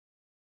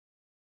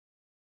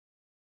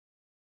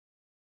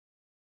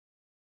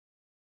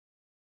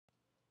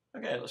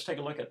Okay, let's take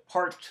a look at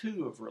part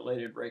 2 of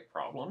related rate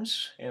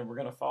problems, and we're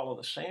going to follow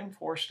the same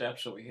 4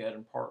 steps that we had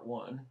in part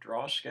 1.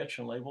 Draw a sketch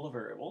and label the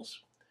variables,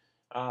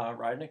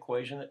 write an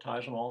equation that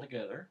ties them all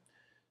together,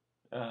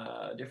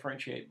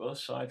 differentiate both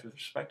sides with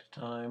respect to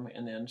time,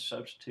 and then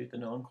substitute the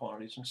known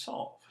quantities and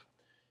solve.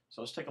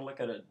 So let's take a look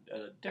at a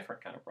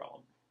different kind of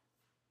problem.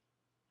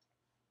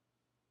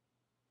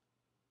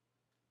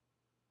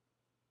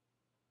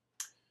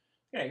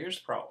 Okay, here's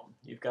the problem.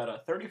 You've got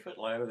a 30-foot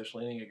ladder that's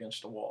leaning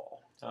against a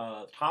wall.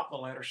 The top of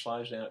the ladder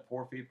slides down at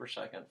 4 feet per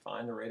second.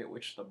 Find the rate at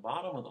which the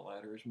bottom of the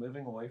ladder is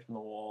moving away from the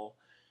wall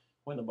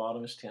when the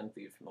bottom is 10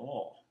 feet from the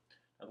wall.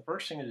 Now, the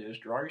first thing to do is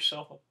draw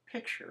yourself a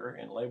picture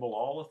and label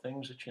all the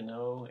things that you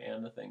know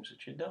and the things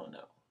that you don't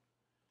know.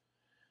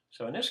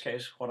 So in this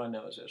case, what I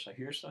know is this. So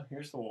here's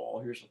the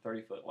wall, here's the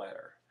 30-foot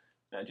ladder.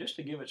 Now, just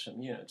to give it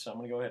some units, I'm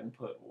going to go ahead and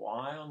put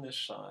y on this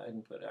side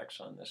and put x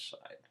on this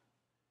side.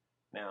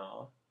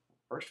 Now,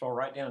 first of all,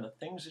 write down the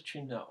things that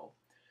you know.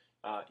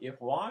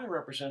 If y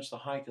represents the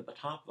height at the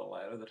top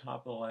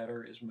of the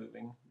ladder is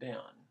moving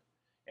down.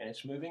 And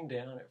it's moving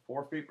down at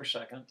 4 feet per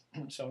second,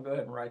 so I'll go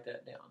ahead and write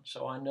that down.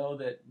 So I know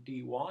that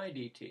dy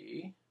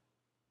dt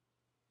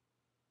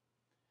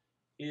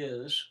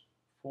is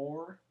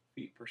 4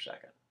 feet per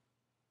second.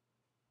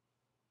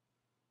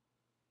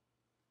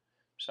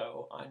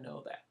 So I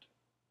know that.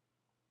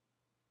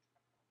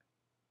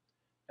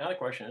 Now the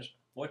question is,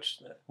 what's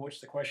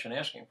the question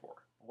asking for?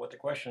 What the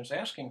question is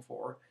asking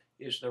for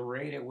is the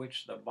rate at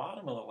which the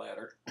bottom of the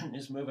ladder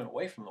is moving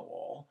away from the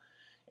wall,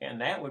 and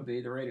that would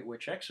be the rate at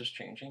which x is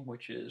changing,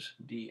 which is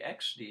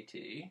dx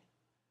dt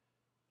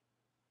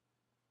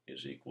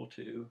is equal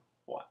to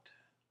what?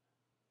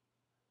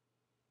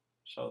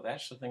 So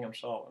that's the thing I'm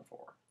solving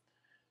for.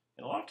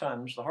 And a lot of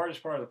times, the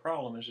hardest part of the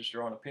problem is just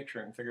drawing a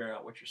picture and figuring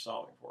out what you're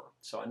solving for.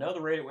 So I know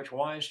the rate at which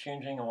y is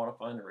changing. I want to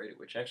find the rate at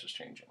which x is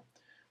changing.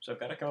 So I've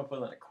got to come up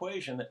with an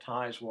equation that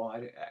ties y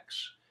to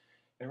x.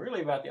 And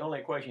really about the only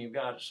equation you've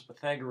got is the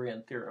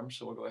Pythagorean theorem,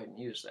 so we'll go ahead and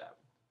use that.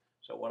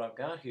 So what I've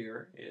got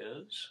here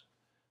is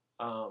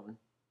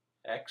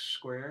x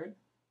squared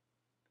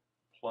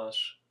plus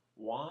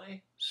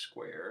y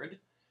squared.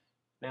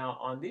 Now,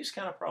 on these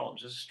kind of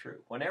problems, this is true.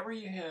 Whenever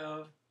you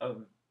have a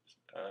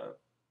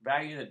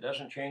value that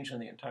doesn't change in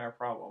the entire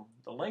problem,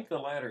 the length of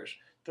the ladder is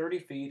 30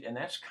 feet, and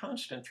that's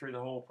constant through the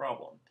whole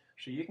problem.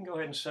 So you can go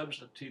ahead and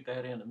substitute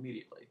that in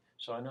immediately.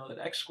 So I know that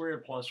x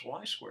squared plus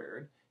y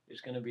squared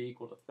is going to be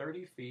equal to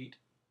 30 feet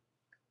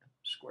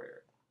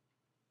squared.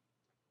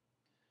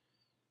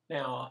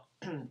 Now,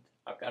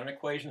 I've got an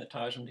equation that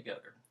ties them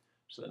together.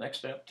 So the next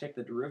step, take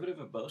the derivative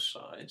of both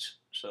sides.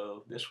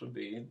 So this would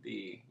be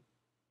the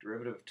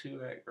derivative of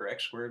 2x, or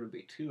x squared would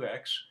be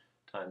 2x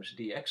times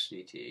dx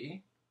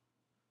dt,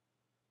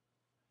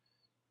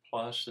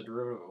 plus the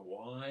derivative of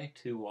y,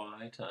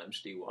 2y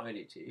times dy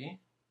dt.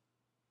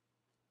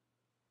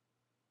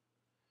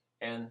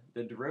 And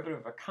the derivative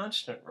of a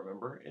constant,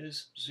 remember,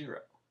 is 0.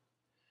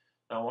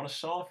 Now I want to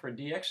solve for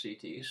dx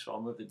dt, so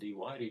I'll move the dy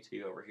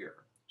dt over here.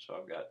 So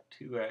I've got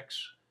 2x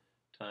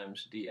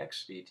times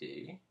dx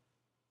dt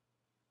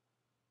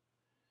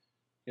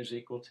is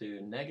equal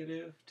to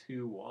negative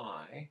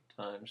 2y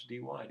times dy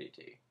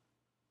dt.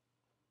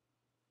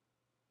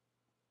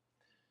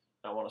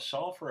 Now I want to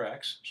solve for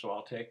x, so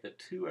I'll take the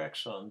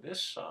 2x on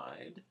this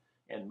side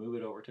and move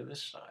it over to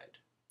this side,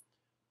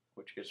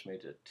 which gets me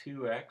to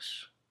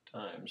 2x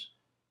times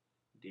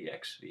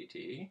dx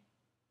dt,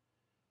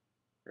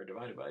 or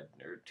divided by,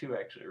 or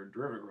 2x, or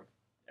derivative of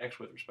x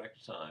with respect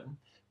to time,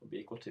 will be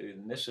equal to,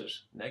 and this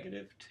is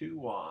negative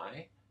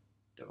 2y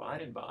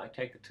divided by,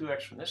 take the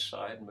 2x from this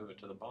side and move it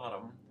to the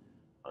bottom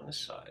on this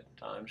side,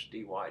 times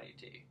dy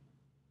dt.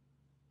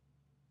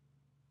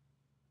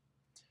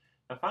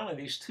 Now finally,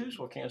 these 2's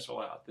will cancel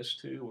out. This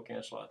 2 will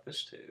cancel out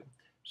this 2.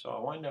 So I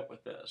wind up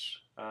with this.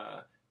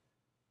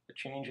 The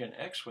change in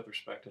x with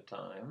respect to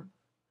time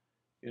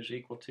is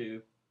equal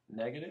to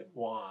negative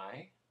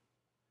y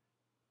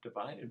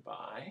divided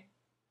by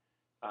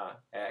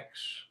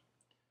x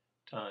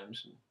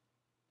times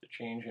the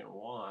change in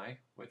y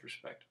with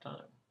respect to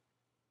time.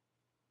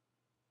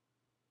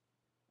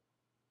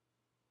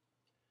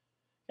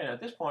 And at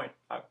this point,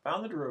 I've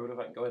found the derivative.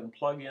 I can go ahead and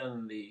plug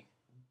in the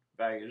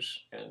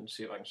values and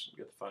see if I can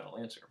get the final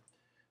answer.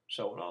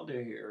 So what I'll do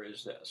here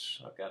is this.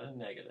 I've got a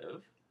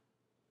negative.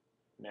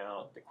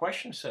 Now, the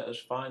question says,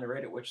 find the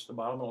rate at which the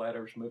bottom of the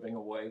ladder is moving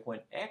away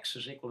when x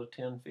is equal to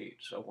 10 feet.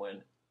 So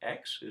when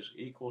x is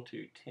equal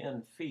to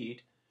 10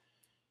 feet,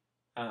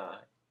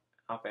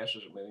 how fast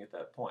is it moving at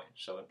that point?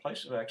 So in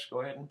place of x,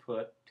 go ahead and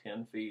put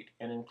 10 feet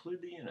and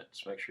include the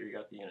units. Make sure you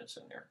got the units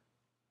in there.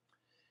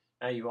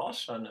 Now, you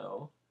also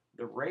know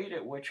the rate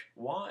at which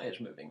y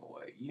is moving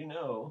away. You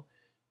know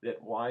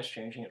that y is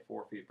changing at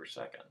 4 feet per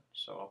second.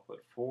 So I'll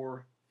put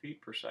 4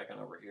 feet per second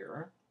over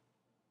here.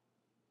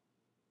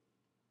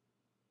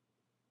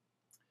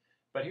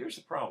 But here's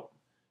the problem,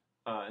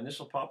 and this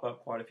will pop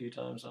up quite a few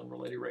times on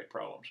related rate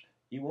problems.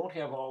 You won't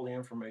have all the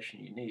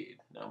information you need.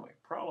 Now my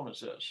problem is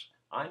this.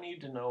 I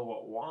need to know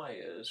what y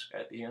is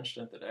at the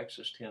instant that x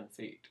is 10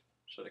 feet.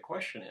 So the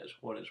question is,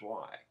 what is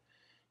y?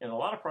 In a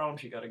lot of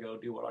problems, you got to go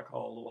do what I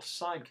call a little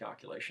side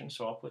calculation,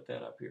 so I'll put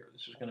that up here.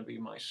 This is going to be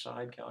my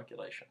side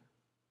calculation.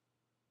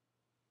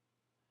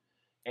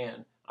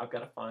 And I've got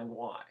to find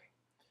y.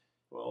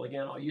 Well,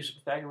 again, I'll use the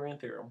Pythagorean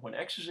theorem. When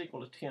x is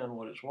equal to 10,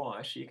 what is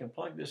y? So you can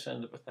plug this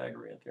into the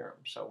Pythagorean theorem.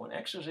 So when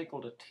x is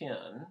equal to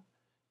 10,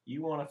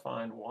 you want to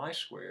find y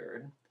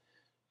squared,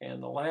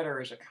 and the latter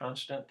is a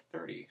constant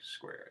 30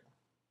 squared.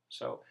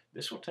 So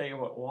this will tell you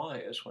what y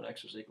is when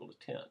x is equal to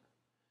 10.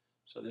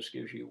 So this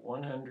gives you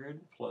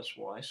 100 plus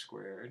y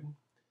squared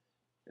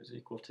is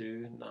equal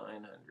to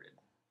 900.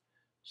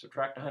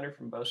 Subtract 100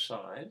 from both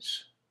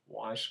sides.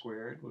 Y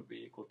squared would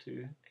be equal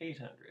to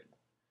 800.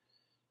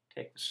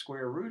 Take the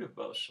square root of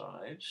both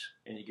sides,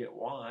 and you get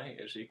y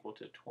is equal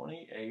to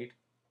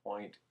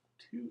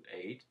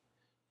 28.28,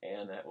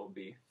 and that will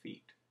be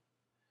feet.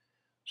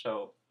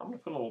 So I'm going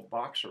to put a little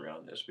box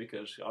around this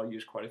because I'll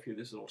use quite a few of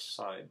these little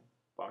side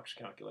box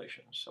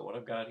calculations. So what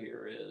I've got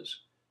here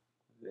is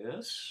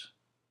this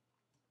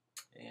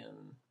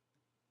and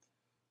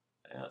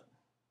that.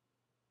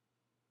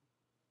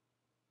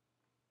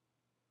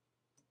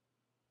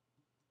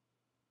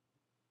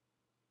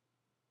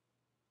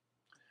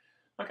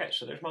 Okay,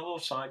 so there's my little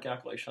side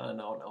calculation. I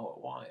now know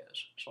what y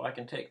is. So I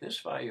can take this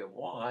value of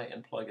y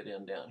and plug it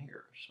in down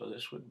here. So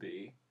this would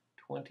be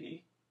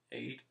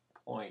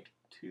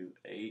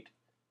 28.28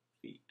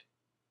 feet.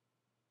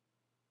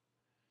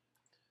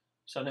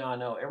 So now I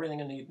know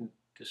everything I need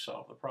to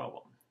solve the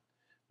problem.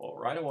 Well,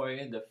 right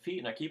away, the feet,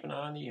 and I keep an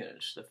eye on the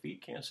units, the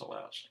feet cancel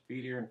out.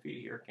 Feet here and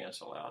feet here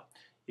cancel out.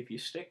 If you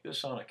stick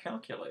this on a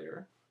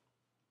calculator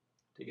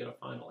to get a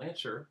final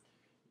answer,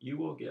 you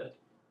will get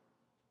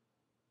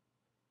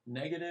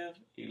negative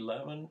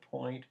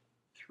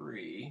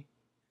 11.3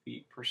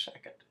 feet per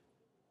second.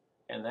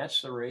 And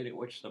that's the rate at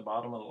which the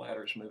bottom of the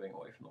ladder is moving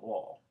away from the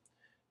wall.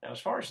 Now, as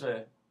far as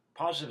the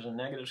positives and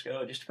negatives go,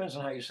 it just depends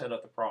on how you set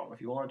up the problem.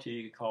 If you wanted to,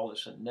 you could call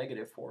this a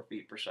negative 4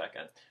 feet per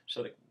second.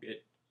 So that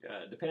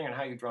depending on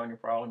how you draw your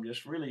problem,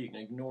 just really you can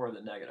ignore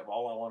the negative.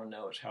 All I want to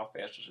know is how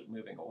fast is it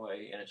moving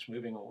away, and it's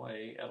moving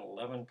away at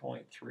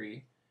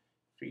 11.3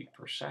 feet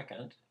per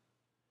second.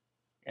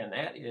 And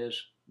that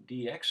is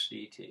dx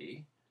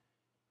dt,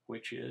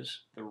 which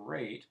is the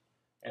rate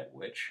at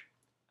which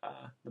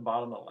the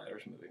bottom of the ladder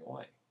is moving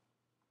away.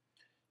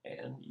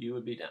 And you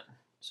would be done.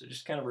 So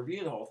just kind of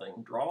review the whole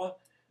thing. Draw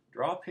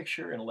a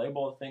picture and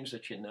label the things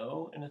that you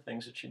know and the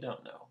things that you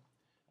don't know.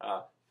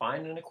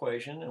 Find an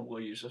equation, and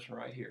we'll use this one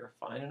right here.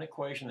 Find an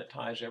equation that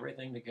ties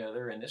everything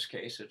together. In this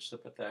case, it's the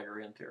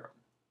Pythagorean theorem.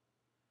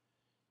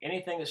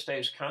 Anything that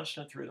stays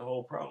constant through the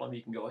whole problem,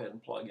 you can go ahead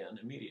and plug in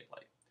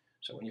immediately.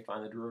 So when you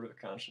find the derivative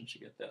of constants,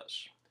 you get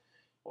this.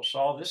 We'll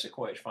solve this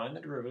equation, find the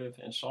derivative,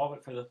 and solve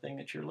it for the thing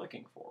that you're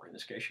looking for. In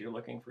this case, you're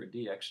looking for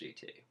dx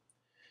dt.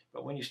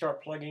 But when you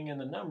start plugging in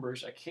the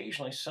numbers,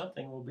 occasionally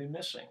something will be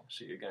missing.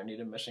 So you're going to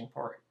need a missing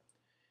part.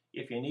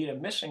 If you need a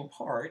missing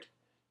part,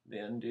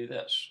 then do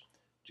this.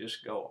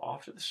 Just go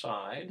off to the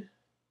side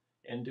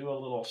and do a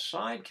little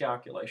side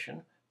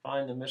calculation,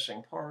 find the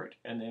missing part,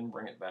 and then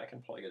bring it back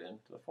and plug it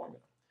into the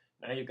formula.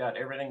 Now you've got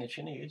everything that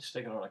you need,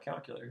 stick it on a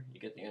calculator, you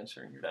get the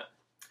answer, and you're done.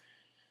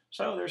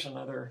 So there's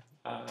another,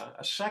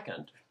 a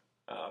second,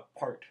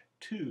 part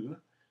 2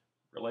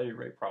 related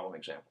rate problem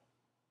example.